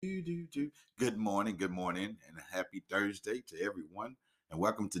Do. Good morning, and a happy Thursday to everyone. And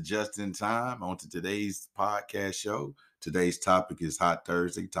welcome to Just in Time on to today's podcast show. Today's topic is Hot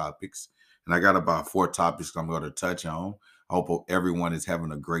Thursday topics. And I got about 4 topics I'm going to touch on. I hope everyone is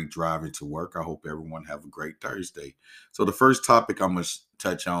having a great drive into work. I hope everyone have a great Thursday. So the first topic I'm going to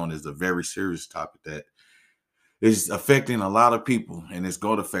touch on is a very serious topic that is affecting a lot of people, and it's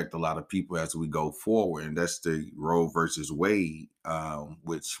going to affect a lot of people as we go forward. And that's the Roe versus Wade,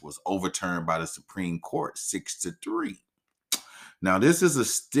 which was overturned by the Supreme Court 6-3. Now, this is a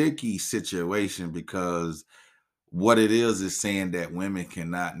sticky situation because what it is saying that women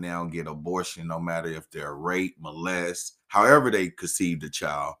cannot now get abortion no matter if they're raped, molested, however they conceive the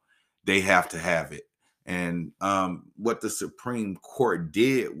child, they have to have it. And what the Supreme Court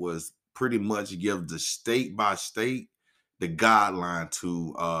did was pretty much give the state by state the guideline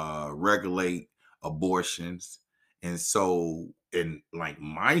to regulate abortions. And so in like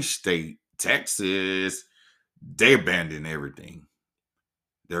my state, Texas, they abandoned everything.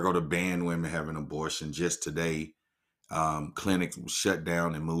 They're going to ban women having abortion. Just today, clinics shut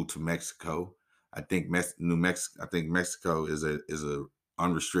down and moved to Mexico. I think New Mexico. I think Mexico is a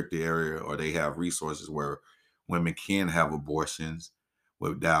unrestricted area, or they have resources where women can have abortions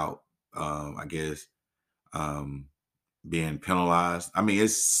without, I guess, being penalized. I mean,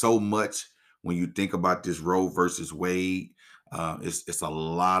 it's so much when you think about this Roe versus Wade. It's a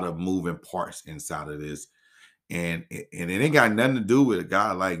lot of moving parts inside of this. And it ain't got nothing to do with a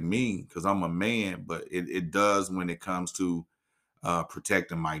guy like me because I'm a man, but it does when it comes to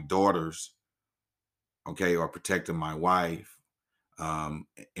protecting my daughters, okay, or protecting my wife.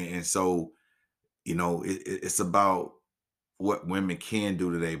 And so, it's about what women can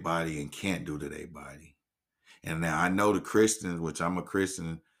do to their body and can't do to their body. And now I know the Christians, which I'm a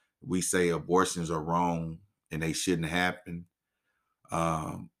Christian, we say abortions are wrong and they shouldn't happen.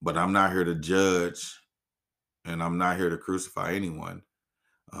 But I'm not here to judge, and I'm not here to crucify anyone.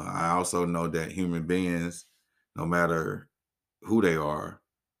 I also know that human beings, no matter who they are,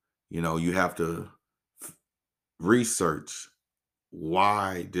 you have to research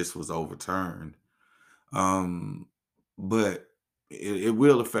why this was overturned. But it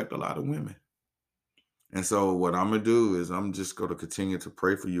will affect a lot of women. And so what I'm going to do is I'm just going to continue to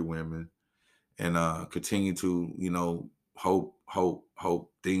pray for you women and continue to, hope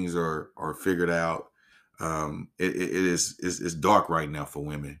things are figured out. It's dark right now for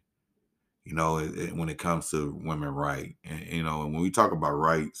women. When it comes to women right, and when we talk about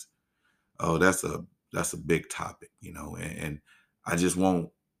rights, that's a big topic, and I just want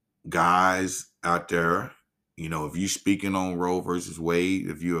guys out there, if you're speaking on Roe versus Wade,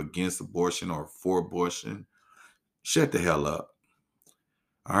 if you're against abortion or for abortion, shut the hell up.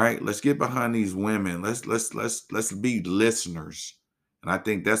 All right, let's get behind these women. Let's be listeners, and I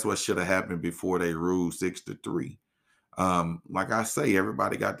think that's what should have happened before they ruled 6-3. Like I say,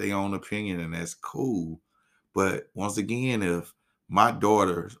 everybody got their own opinion, and that's cool. But once again, if my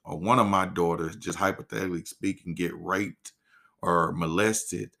daughters or one of my daughters, just hypothetically speaking, get raped or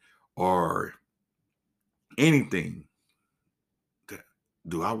molested or anything,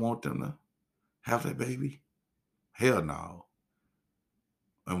 do I want them to have that baby? Hell no.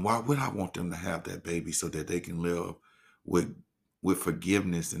 And why would I want them to have that baby? So that they can live with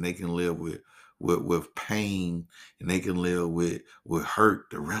forgiveness, and they can live with pain, and they can live with hurt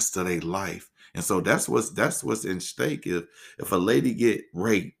the rest of their life. And so that's what's in stake. If a lady get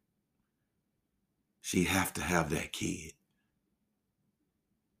raped, she have to have that kid.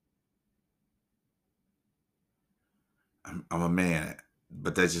 I'm a man,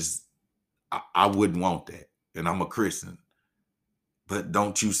 but that's just I wouldn't want that, and I'm a Christian. But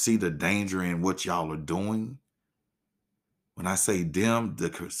don't you see the danger in what y'all are doing? When I say them,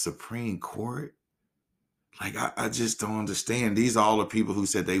 the Supreme Court, like I just don't understand. These are all the people who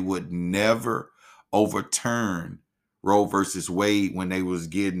said they would never overturn Roe versus Wade when they was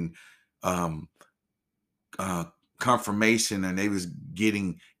getting confirmation and they was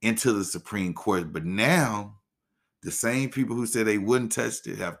getting into the Supreme Court. But now the same people who said they wouldn't touch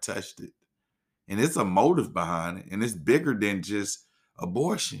it have touched it. And it's a motive behind it. And it's bigger than just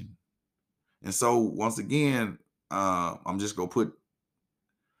abortion. And so once again, I'm just going to put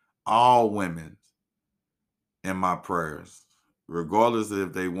all women in my prayers, regardless of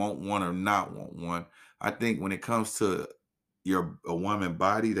if they want one or not want one. I think when it comes to a woman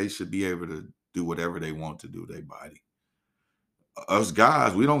body, they should be able to do whatever they want to do with their body. Us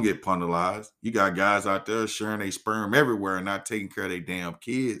guys, we don't get penalized. You got guys out there sharing their sperm everywhere and not taking care of their damn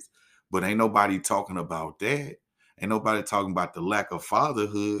kids, but ain't nobody talking about that. Ain't nobody talking about the lack of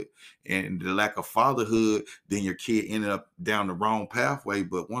fatherhood, and the lack of fatherhood, then your kid ended up down the wrong pathway.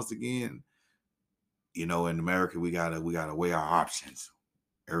 But once again, in America, we gotta weigh our options.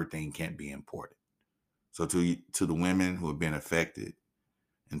 Everything can't be important. So to the women who have been affected,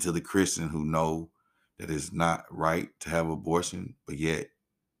 and to the Christian who know that it's not right to have abortion, but yet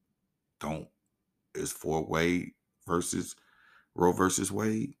don't, is for Wade versus Roe versus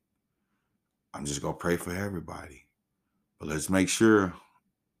Wade, I'm just gonna pray for everybody. But let's make sure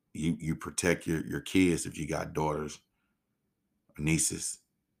you protect your kids if you got daughters or nieces,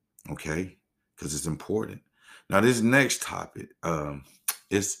 okay? Because it's important. Now, this next topic,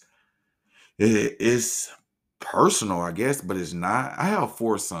 it's it's personal, I guess, but it's not. I have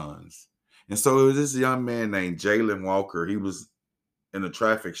 4 sons. And so it was this young man named Jayland Walker. He was in a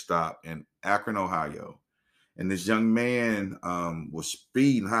traffic stop in Akron, Ohio. And this young man was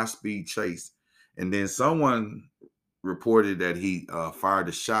speeding, high speed chase. And then someone reported that he fired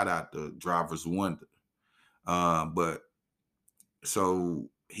a shot out the driver's window. But so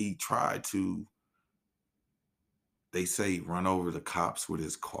he tried to, they say, run over the cops with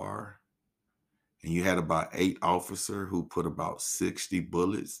his car. And you had about 8 officers who put about 60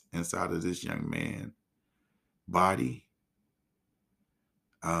 bullets inside of this young man's body.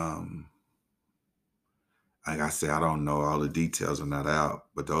 Like I said, I don't know, all the details are not out,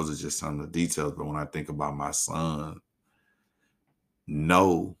 but those are just some of the details. But when I think about my son,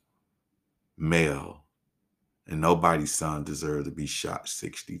 no male and nobody's son deserves to be shot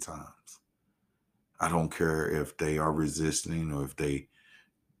 60 times. I don't care if they are resisting or as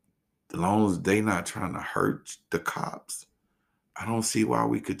long as they not trying to hurt the cops. I don't see why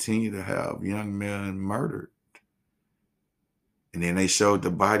we continue to have young men murdered. And then they showed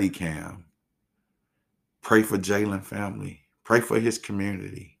the body cam. Pray for Jayland family. Pray for his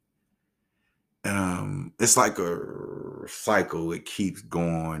community. It's like a cycle. It keeps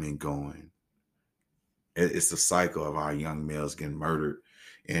going and going. It's a cycle of our young males getting murdered.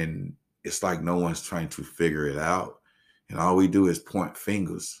 And it's like no one's trying to figure it out. And all we do is point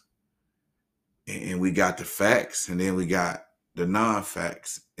fingers. And we got the facts, and then we got the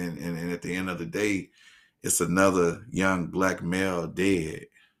non-facts. And at the end of the day, it's another young Black male dead.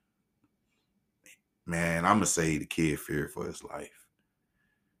 Man, I'm going to say the kid feared for his life.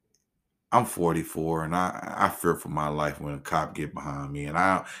 I'm 44, and I fear for my life when a cop get behind me, and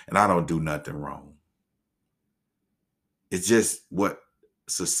I don't do nothing wrong. It's just what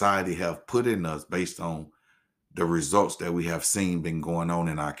society have put in us based on the results that we have seen been going on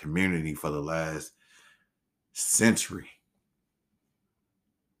in our community for the last century.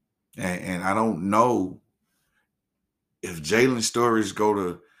 And I don't know if Jayland's stories go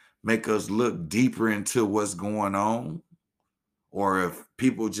to make us look deeper into what's going on, or if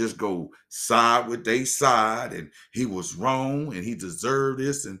people just go side with their side and he was wrong and he deserved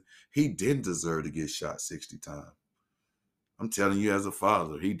this, and he didn't deserve to get shot 60 times. I'm telling you, as a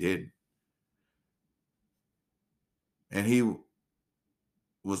father, he didn't. And he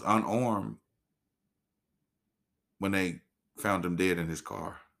was unarmed when they found him dead in his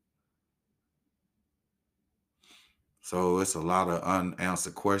car. So it's a lot of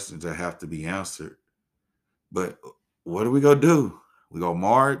unanswered questions that have to be answered. But what are we going to do? We going to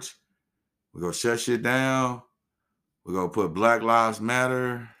march? We going to shut shit down? We going to put Black Lives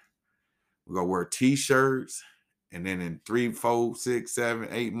Matter? We going to wear T-shirts? And then in 3, 4, 6, 7,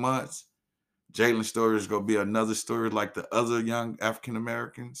 8 months, Jayland's story is going to be another story like the other young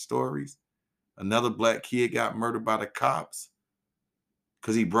African-American stories. Another Black kid got murdered by the cops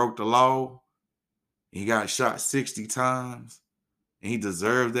because he broke the law. He got shot 60 times. And he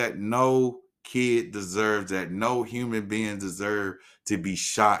deserved that. No kid deserves that. No human being deserves to be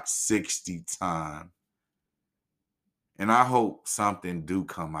shot 60 times. And I hope something do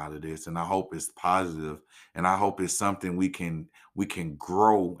come out of this. And I hope it's positive. And I hope it's something we can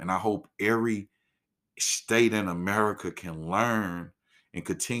grow. And I hope every state in America can learn and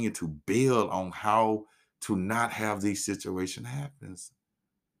continue to build on how to not have these situations happen.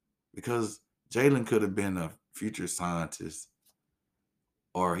 Because Jayland could have been a future scientist,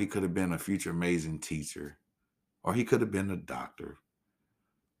 or he could have been a future amazing teacher, or he could have been a doctor.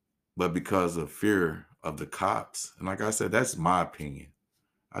 But because of fear of the cops, and like I said, that's my opinion.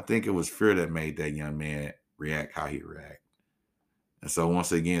 I think it was fear that made that young man react how he reacted. And so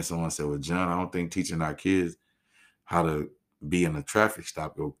once again, someone said, well, John, I don't think teaching our kids how to be in a traffic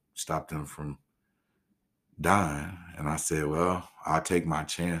stop will stop them from dying. And I said, well, I'll take my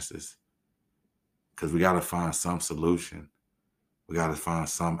chances, because we got to find some solution. We got to find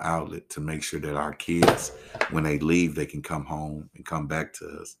some outlet to make sure that our kids, when they leave, they can come home and come back to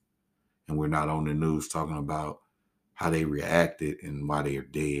us. And we're not on the news talking about how they reacted and why they are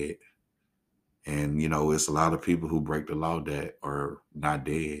dead. And, it's a lot of people who break the law that are not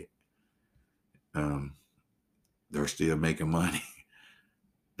dead. They're still making money.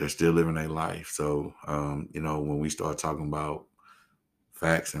 They're still living their life. So, when we start talking about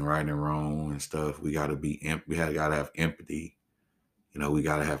facts and right and wrong and stuff, we got to gotta have empathy. We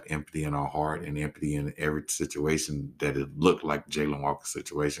got to have empathy in our heart and empathy in every situation that it looked like Jayland Walker's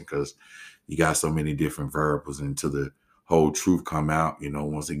situation, because you got so many different variables until the whole truth come out.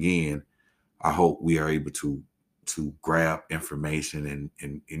 Once again, I hope we are able to grab information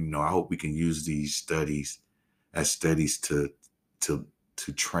and I hope we can use these studies as studies to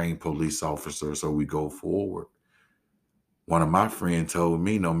train police officers so we go forward. One of my friends told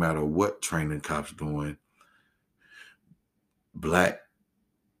me no matter what training cops doing, Black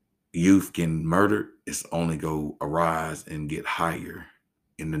youth getting murdered is only go arise and get higher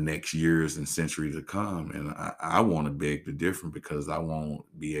in the next years and centuries to come. And I want to beg the difference, because I won't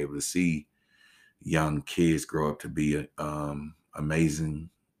be able to see young kids grow up to be amazing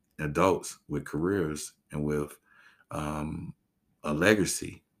adults with careers and with a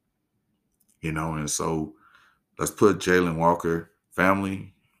legacy, and so let's put Jayland Walker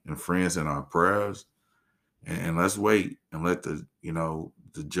family and friends in our prayers, and let's wait and let the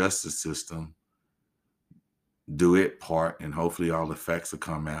justice system do its part, and hopefully all the facts will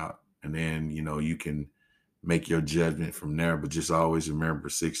come out, and then you can make your judgment from there. But just always remember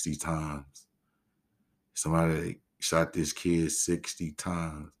 60 times. Somebody shot this kid 60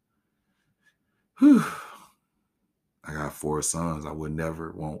 times. Whew. I got 4 sons. I would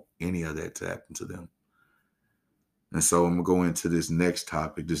never want any of that to happen to them. And so I'm going to go into this next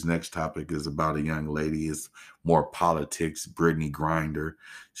topic. This next topic is about a young lady. It's more politics, Brittney Griner.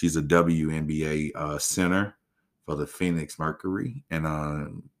 She's a WNBA center for the Phoenix Mercury.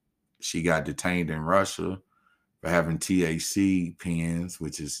 And she got detained in Russia for having THC pens,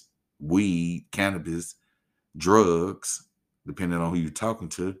 which is weed, cannabis, drugs, depending on who you're talking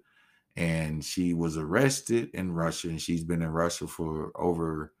to. And she was arrested in Russia, and she's been in Russia for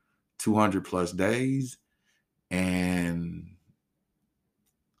over 200 plus days. And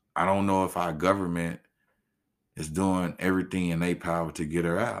I don't know if our government is doing everything in their power to get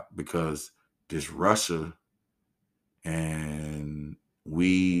her out, because this Russia, and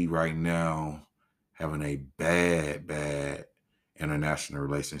we right now having a bad international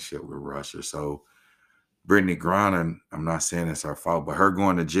relationship with Russia. So Brittney Griner, I'm not saying it's her fault, but her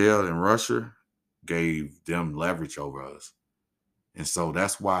going to jail in Russia gave them leverage over us. And so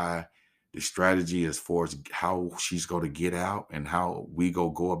that's why the strategy as far as how she's going to get out and how we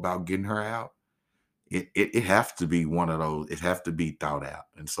go about getting her out, it has to be one of those. It has to be thought out.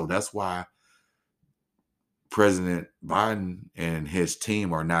 And so that's why President Biden and his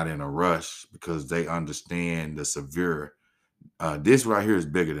team are not in a rush, because they understand the severe. This right here is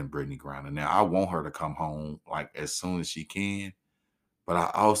bigger than Brittney Griner. Now, I want her to come home like as soon as she can, but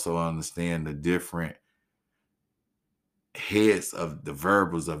I also understand the different heads of the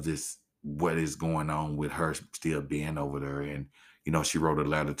variables of this, what is going on with her still being over there. And, she wrote a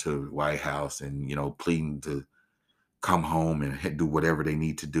letter to the White House and, pleading to come home and do whatever they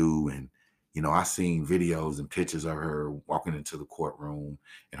need to do. And, I seen videos and pictures of her walking into the courtroom,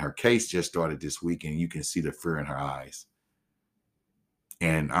 and her case just started this week, and you can see the fear in her eyes.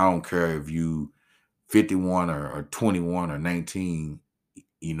 And I don't care if you 51 or 21 or 19,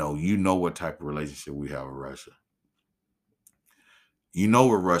 you know what type of relationship we have with Russia. You know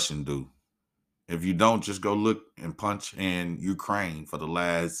what Russians do. If you don't, just go look and punch in Ukraine for the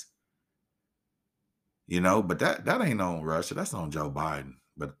last, but that ain't on Russia. That's on Joe Biden.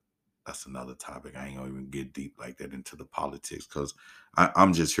 But that's another topic. I ain't gonna even get deep like that into the politics, because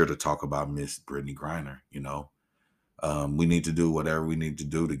I'm just here to talk about Miss Brittney Griner. We need to do whatever we need to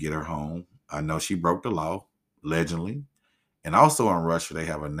do to get her home. I know she broke the law, allegedly. And also in Russia, they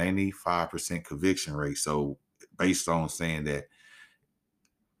have a 95% conviction rate. So based on saying that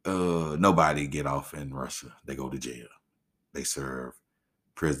nobody get off in Russia, they go to jail. They serve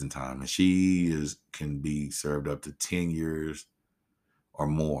prison time. And she can be served up to 10 years or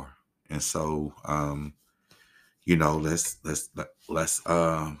more. And so let's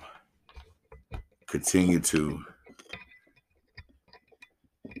continue to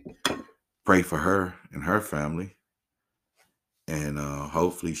pray for her and her family, and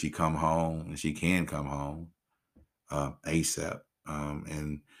hopefully she come home, and she can come home ASAP.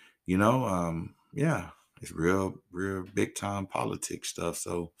 Yeah, it's real big time politics stuff.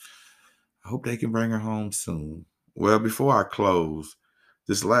 So I hope they can bring her home soon. Well, before I close,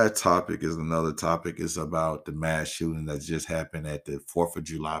 this last topic is another topic. It's about the mass shooting that just happened at the 4th of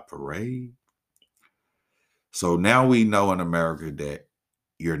July parade. So now we know in America that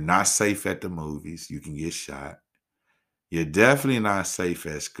you're not safe at the movies, you can get shot. You're definitely not safe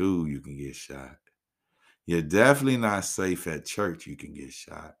at school, you can get shot. You're definitely not safe at church, you can get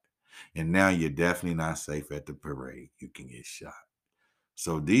shot. And now you're definitely not safe at the parade, you can get shot.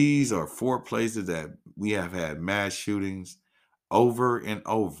 So these are 4 places that we have had mass shootings over and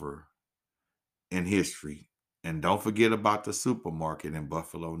over in history. And don't forget about the supermarket in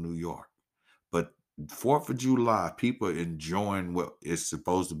Buffalo, New York. But 4th of July, people enjoying what is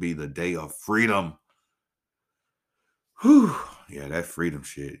supposed to be the day of freedom. Whew. Yeah, that freedom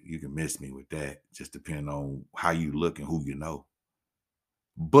shit, you can miss me with that. Just depending on how you look and who you know.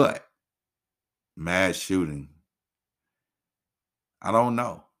 But mass shooting, I don't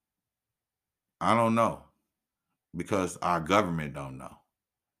know. I don't know because our government don't know.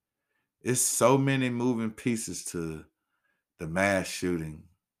 It's so many moving pieces to the mass shooting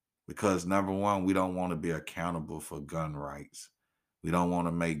because number one, we don't want to be accountable for gun rights. We don't want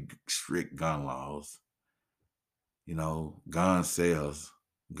to make strict gun laws. Gun sales,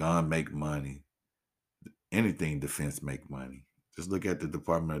 gun make money. Anything defense make money. Just look at the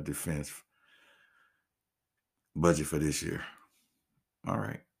Department of Defense budget for this year. All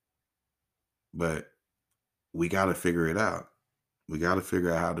right. But we got to figure it out. We got to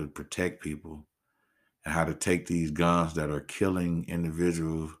figure out how to protect people and how to take these guns that are killing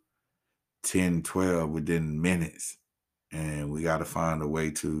individuals 10, 12 within minutes. And we got to find a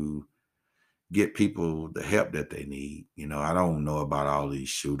way to get people the help that they need. I don't know about all these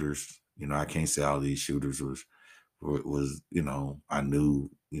shooters. I can't say all these shooters was I knew,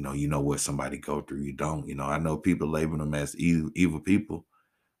 what somebody go through. You don't, I know people label them as evil people.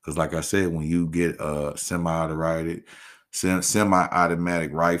 Because like I said, when you get a semi-automatic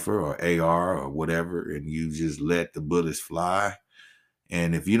rifle or AR or whatever, and you just let the bullets fly,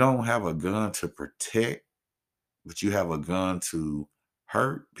 and if you don't have a gun to protect, but you have a gun to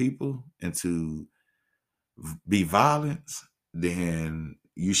hurt people and to be violent, then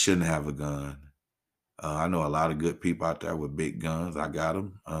you shouldn't have a gun. I know a lot of good people out there with big guns. I got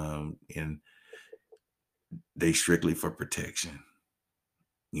them, and they strictly for protection.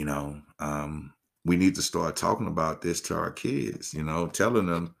 You know, we need to start talking about this to our kids. Telling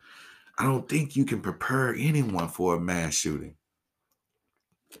them, I don't think you can prepare anyone for a mass shooting.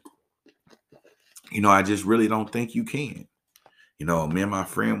 I just really don't think you can. Me and my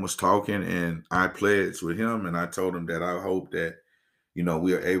friend was talking, and I pledged with him, and I told him that I hope that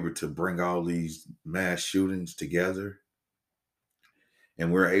we are able to bring all these mass shootings together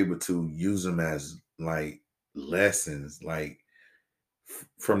and we're able to use them as like lessons, like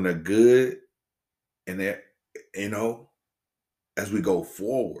from the good and that, as we go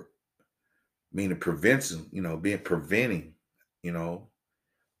forward, meaning prevention, being preventing, you know.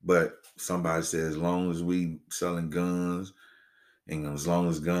 But somebody said as long as we selling guns and as long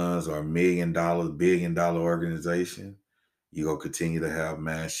as guns are $1 million, billion-dollar organization, you gonna continue to have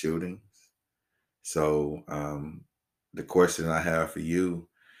mass shootings. So the question I have for you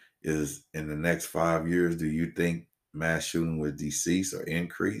is, in the next 5 years, do you think mass shooting will decrease or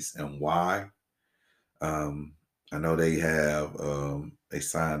increase, and why? I know they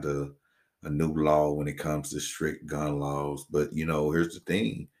signed a new law when it comes to strict gun laws, but here's the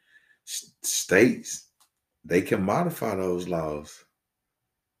thing: states, they can modify those laws.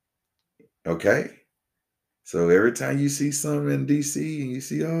 Okay, so every time you see something in DC and you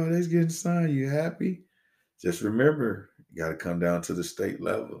see, oh, that's getting signed, you happy? Just remember, you got to come down to the state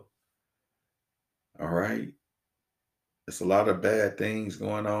level. All right. There's a lot of bad things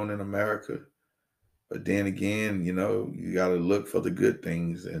going on in America. But then again, you got to look for the good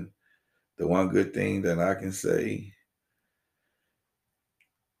things. And the one good thing that I can say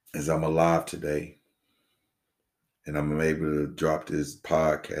is I'm alive today. And I'm able to drop this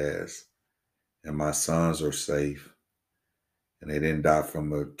podcast. And my sons are safe. And they didn't die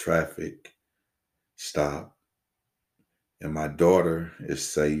from a traffic stop. And my daughter is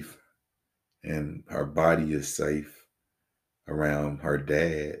safe. And her body is safe around her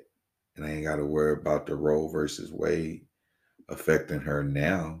dad. And I ain't got to worry about the Roe versus Wade affecting her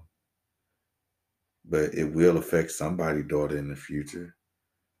now. But it will affect somebody's daughter in the future.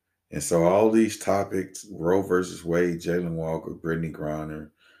 And so all these topics, Roe versus Wade, Jayland Walker, Brittney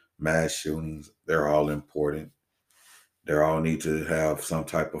Griner, mass shootings, they're all important. They all need to have some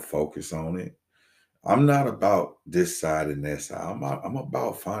type of focus on it. I'm not about this side and that side. I'm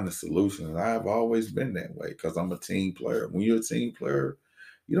about finding solutions. And I have always been that way because I'm a team player. When you're a team player,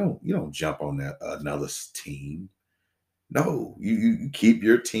 you don't jump on that another team. No, you keep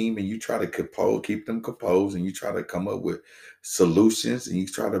your team and you try to keep them composed, and you try to come up with solutions, and you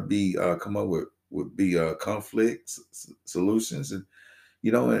try to come up with would be conflict solutions, and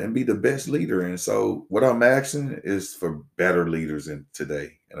and be the best leader. And so what I'm asking is for better leaders in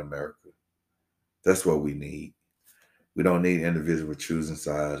today in America. That's what we need. We don't need individual choosing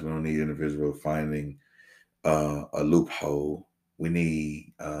sides. We don't need individual finding a loophole. We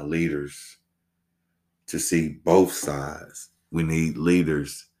need leaders to see both sides. We need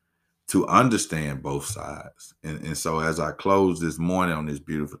leaders to understand both sides. And so as I close this morning on this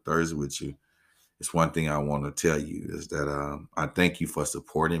beautiful Thursday with you, it's one thing I want to tell you is that I thank you for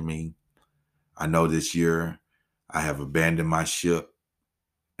supporting me. I know this year I have abandoned my ship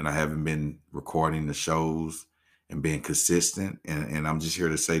and I haven't been recording the shows and being consistent. And I'm just here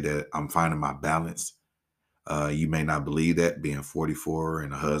to say that I'm finding my balance. You may not believe that, being 44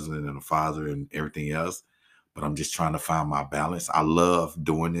 and a husband and a father and everything else, but I'm just trying to find my balance. I love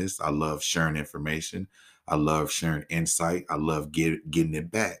doing this. I love sharing information. I love sharing insight. I love getting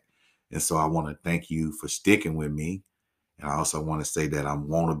it back. And so I want to thank you for sticking with me. And I also want to say that I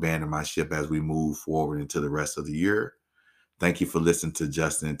won't abandon my ship as we move forward into the rest of the year. Thank you for listening to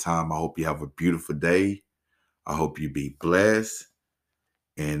Just in Time. I hope you have a beautiful day. I hope you be blessed.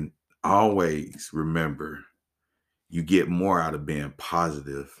 And always remember, you get more out of being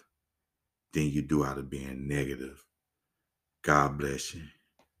positive than you do out of being negative. God bless you.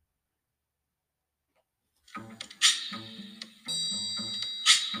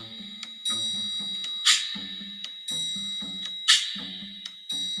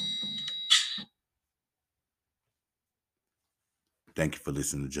 Thank you for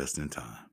listening to Just in Time.